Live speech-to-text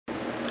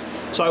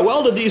So I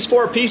welded these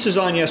 4 pieces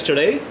on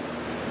yesterday,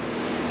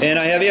 and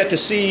I have yet to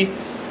see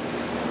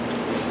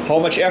how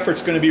much effort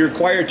is going to be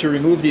required to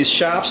remove these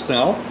shafts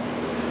now.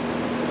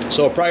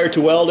 So prior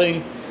to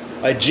welding,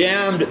 I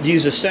jammed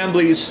these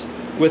assemblies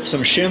with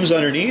some shims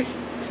underneath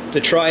to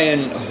try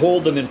and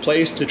hold them in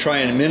place, to try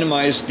and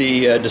minimize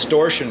the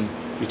distortion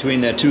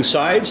between the 2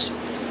 sides.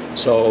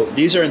 So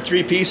these are in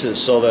 3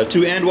 pieces, so the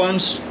 2 end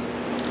ones,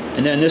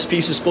 and then this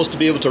piece is supposed to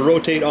be able to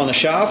rotate on the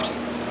shaft,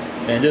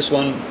 and this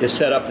one is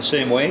set up the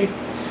same way.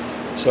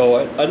 So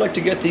I'd like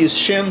to get these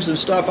shims and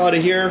stuff out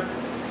of here.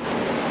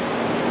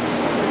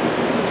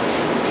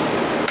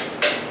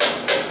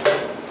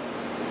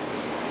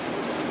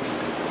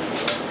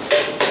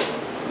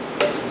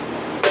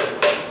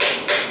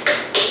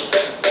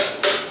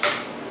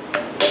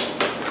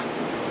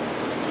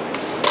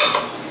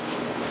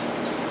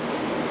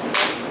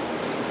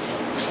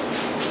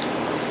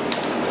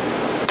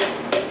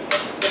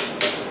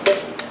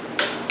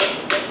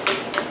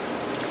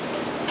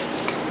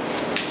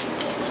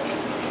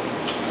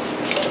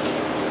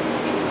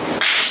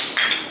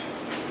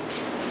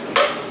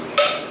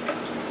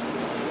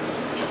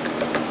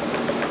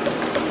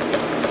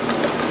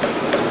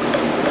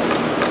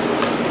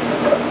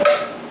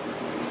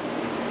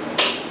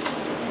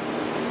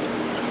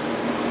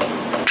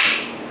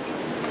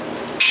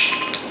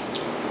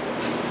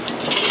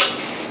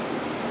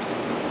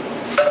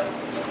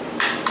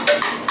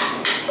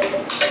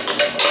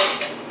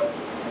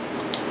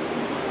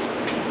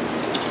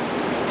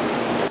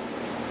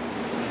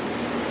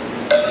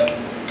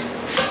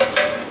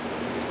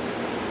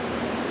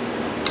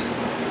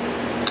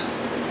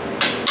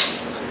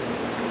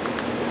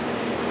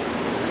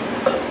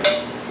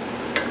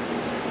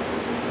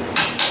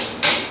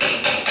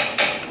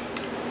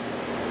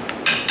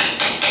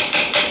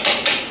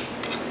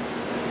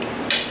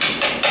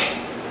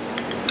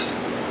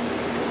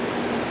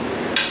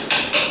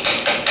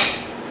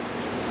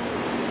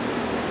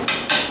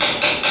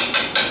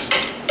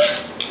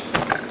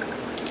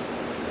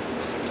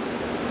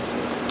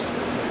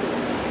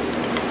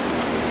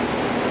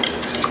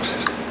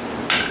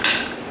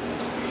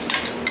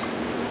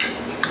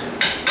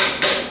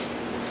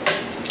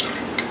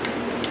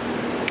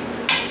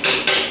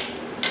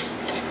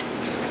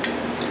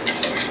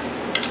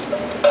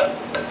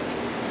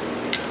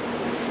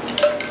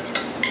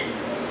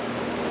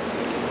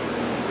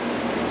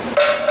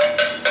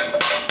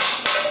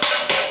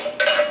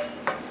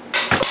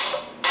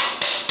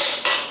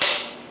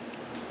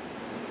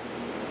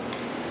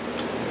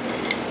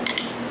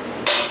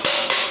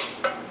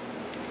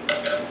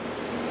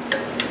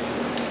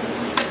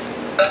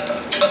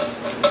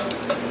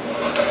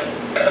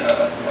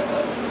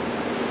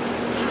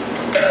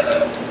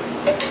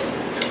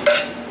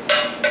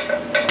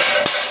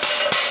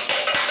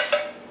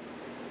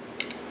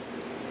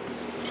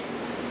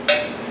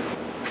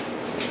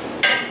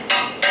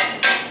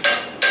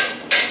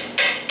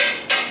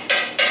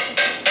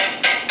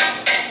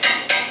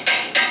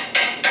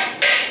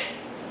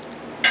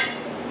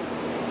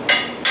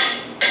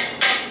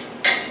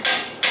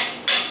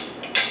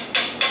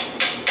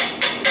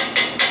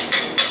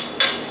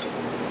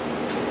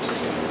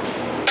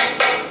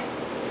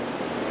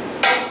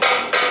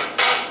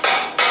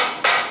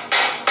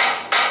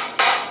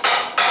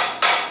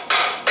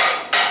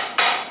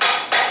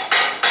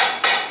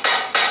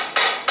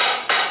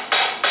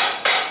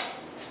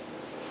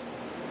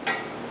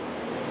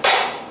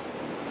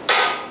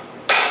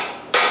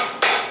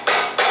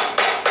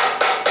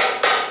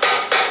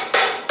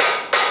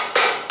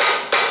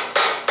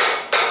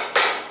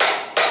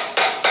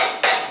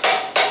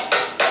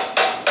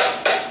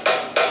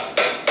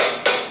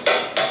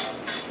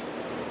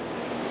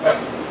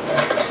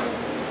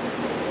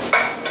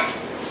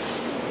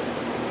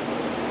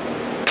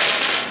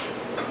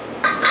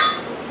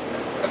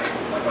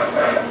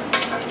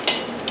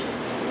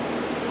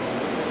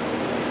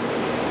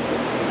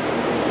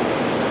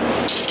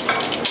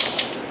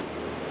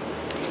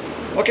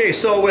 Okay,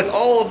 so with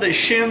all of the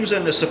shims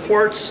and the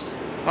supports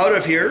out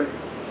of here,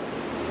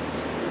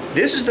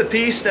 this is the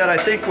piece that I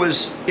think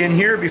was in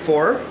here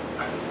before,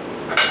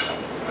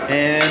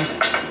 and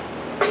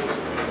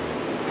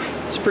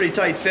it's a pretty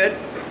tight fit,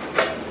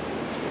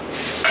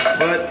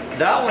 but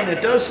that one,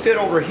 it does fit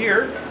over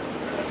here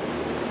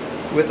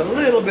with a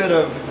little bit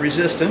of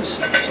resistance,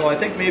 so I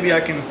think maybe I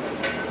can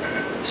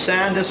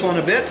sand this one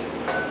a bit,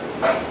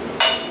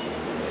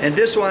 and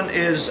this one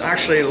is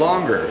actually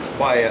longer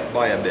by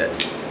a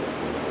bit.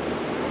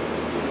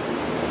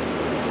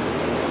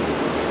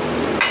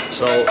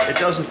 So it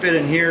doesn't fit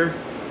in here,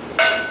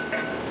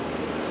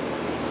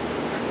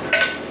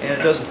 and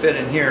it doesn't fit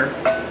in here.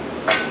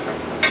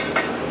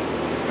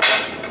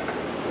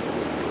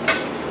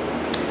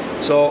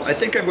 So I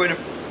think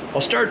I'll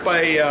start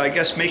by, I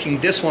guess, making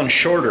this one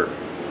shorter.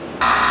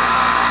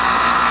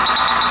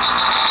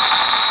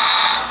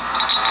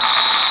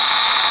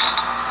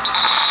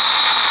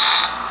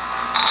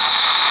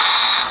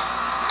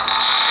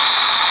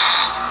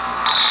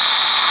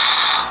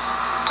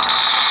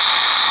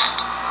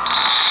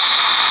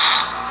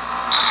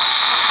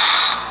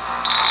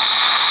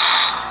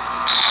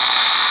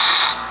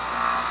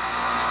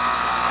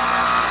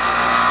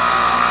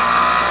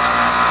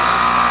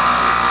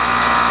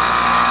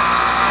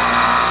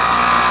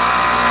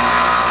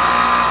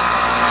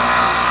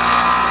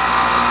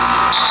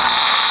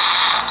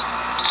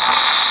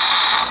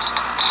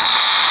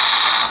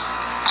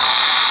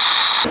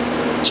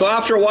 So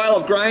after a while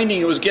of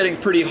grinding, it was getting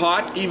pretty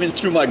hot even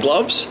through my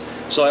gloves.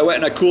 So I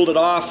went and I cooled it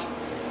off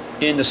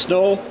in the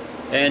snow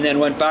and then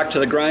went back to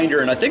the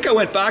grinder. And I think I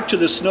went back to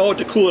the snow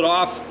to cool it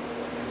off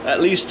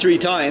at least 3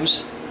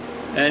 times.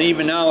 And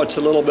even now it's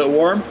a little bit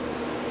warm.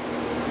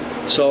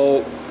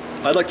 So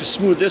I'd like to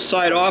smooth this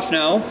side off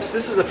now.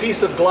 This is a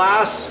piece of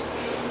glass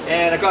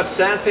and I got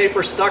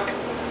sandpaper stuck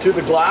to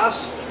the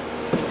glass.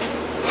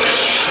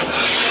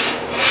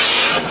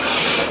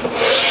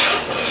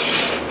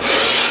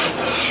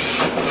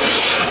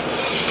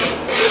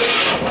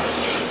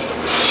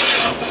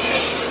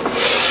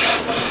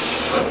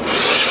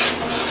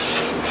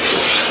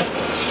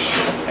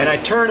 And I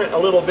turn it a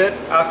little bit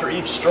after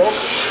each stroke.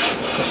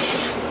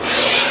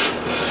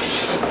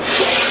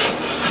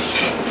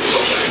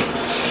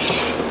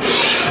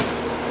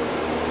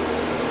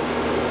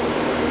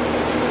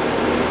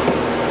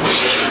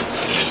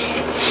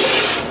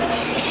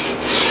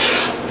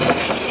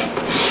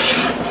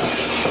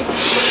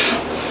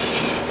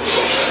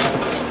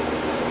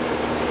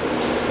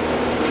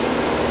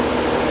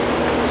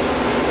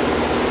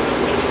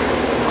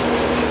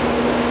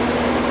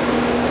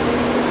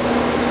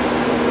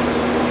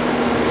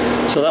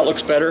 So that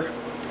looks better.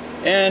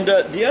 And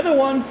the other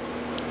one,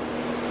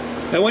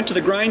 I went to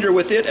the grinder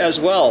with it as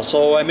well.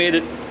 So I made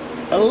it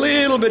a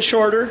little bit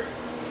shorter.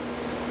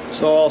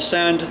 So I'll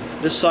sand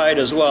this side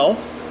as well.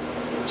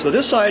 So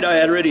this side I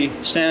had already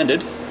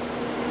sanded.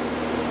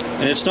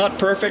 And it's not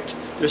perfect.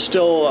 There's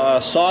still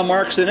saw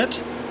marks in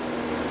it.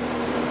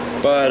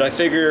 But I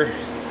figure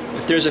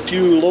if there's a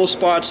few low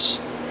spots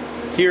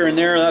here and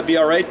there, that'd be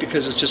alright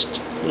because it's just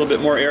a little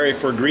bit more area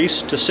for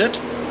grease to sit.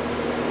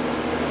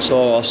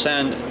 So I'll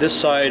sand this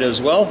side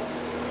as well.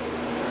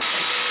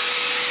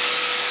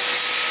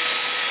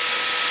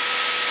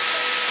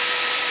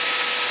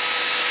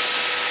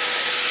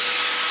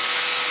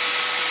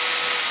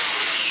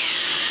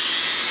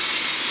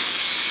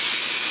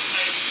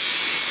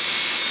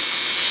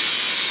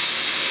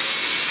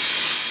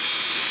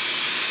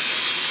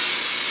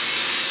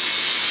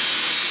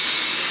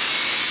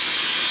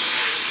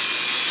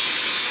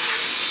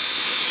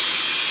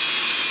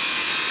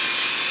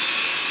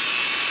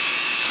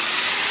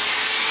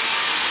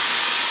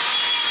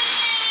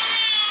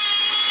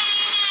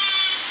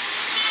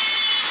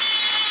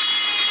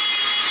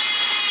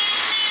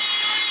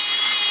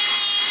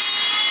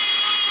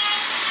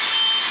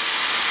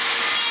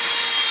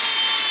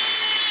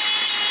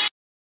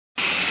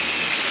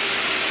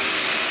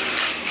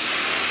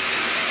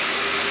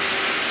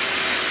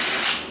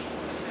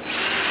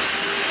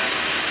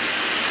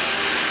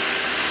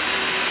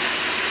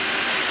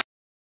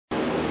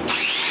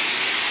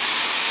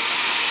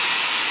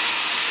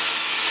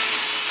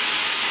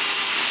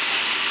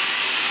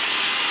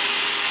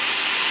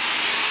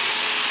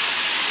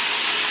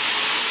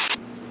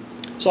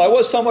 So I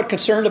was somewhat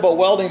concerned about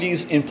welding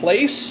these in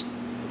place,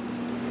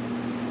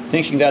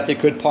 thinking that they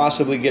could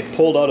possibly get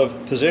pulled out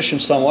of position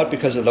somewhat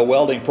because of the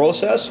welding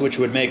process, which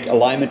would make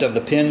alignment of the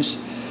pins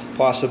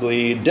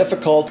possibly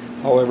difficult.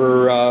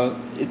 However,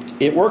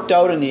 it worked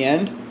out in the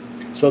end.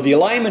 So the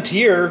alignment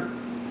here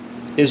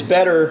is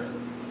better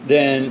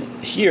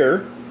than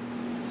here.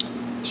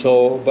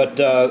 So, but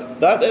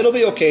it'll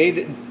be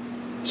okay.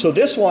 So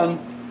this one,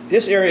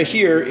 this area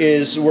here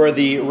is where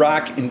the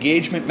rack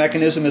engagement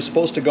mechanism is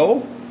supposed to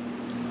go.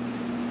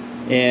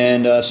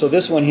 And so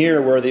this one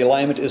here, where the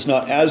alignment is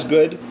not as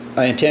good,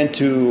 I intend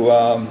to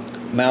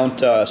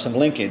mount some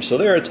linkage. So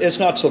there, it's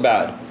not so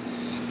bad.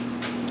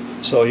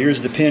 So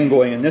here's the pin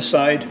going in this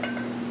side.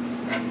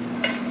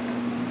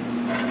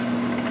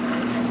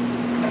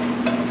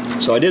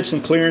 So I did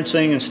some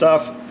clearancing and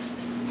stuff.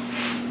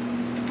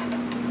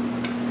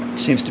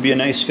 Seems to be a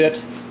nice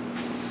fit.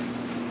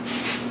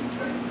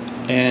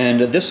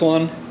 And this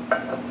one,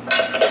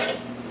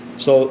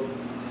 so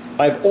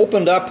I've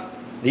opened up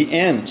the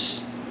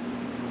ends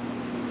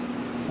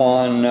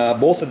on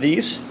both of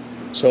these,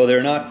 so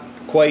they're not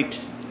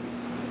quite,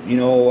 you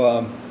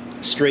know,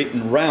 straight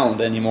and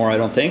round anymore, I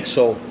don't think.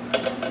 So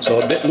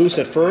a bit loose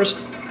at first,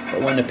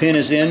 but when the pin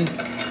is in,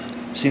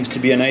 seems to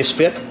be a nice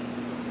fit.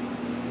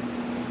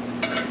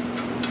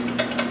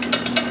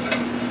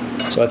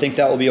 So I think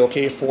that will be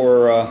okay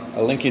for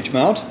a linkage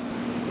mount.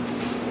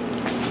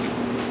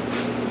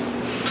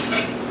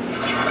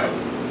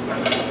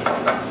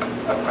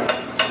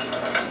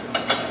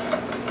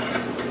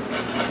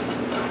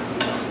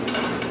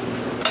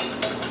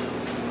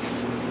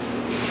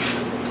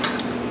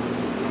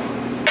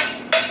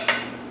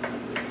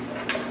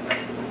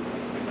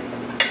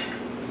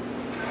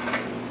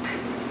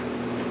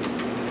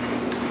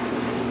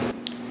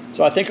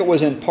 So I think it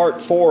was in part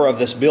 4 of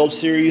this build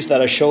series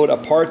that I showed a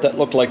part that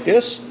looked like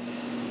this.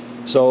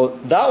 So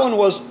that one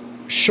was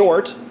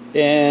short,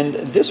 and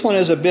this one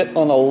is a bit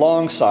on the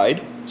long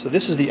side. So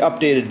this is the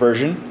updated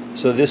version.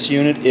 So this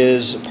unit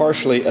is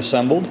partially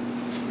assembled.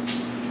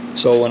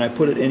 So when I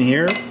put it in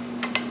here,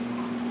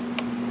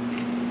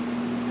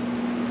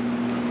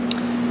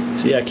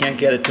 see, I can't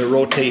get it to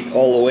rotate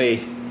all the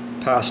way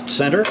past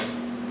center.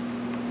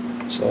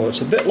 So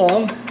it's a bit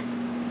long.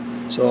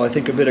 So I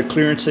think a bit of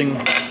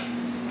clearancing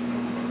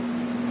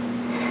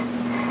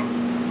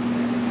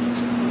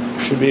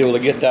Should be able to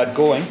get that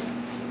going.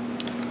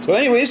 So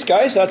anyways,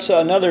 guys, that's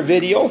another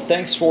video.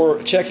 Thanks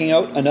for checking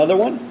out another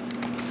one.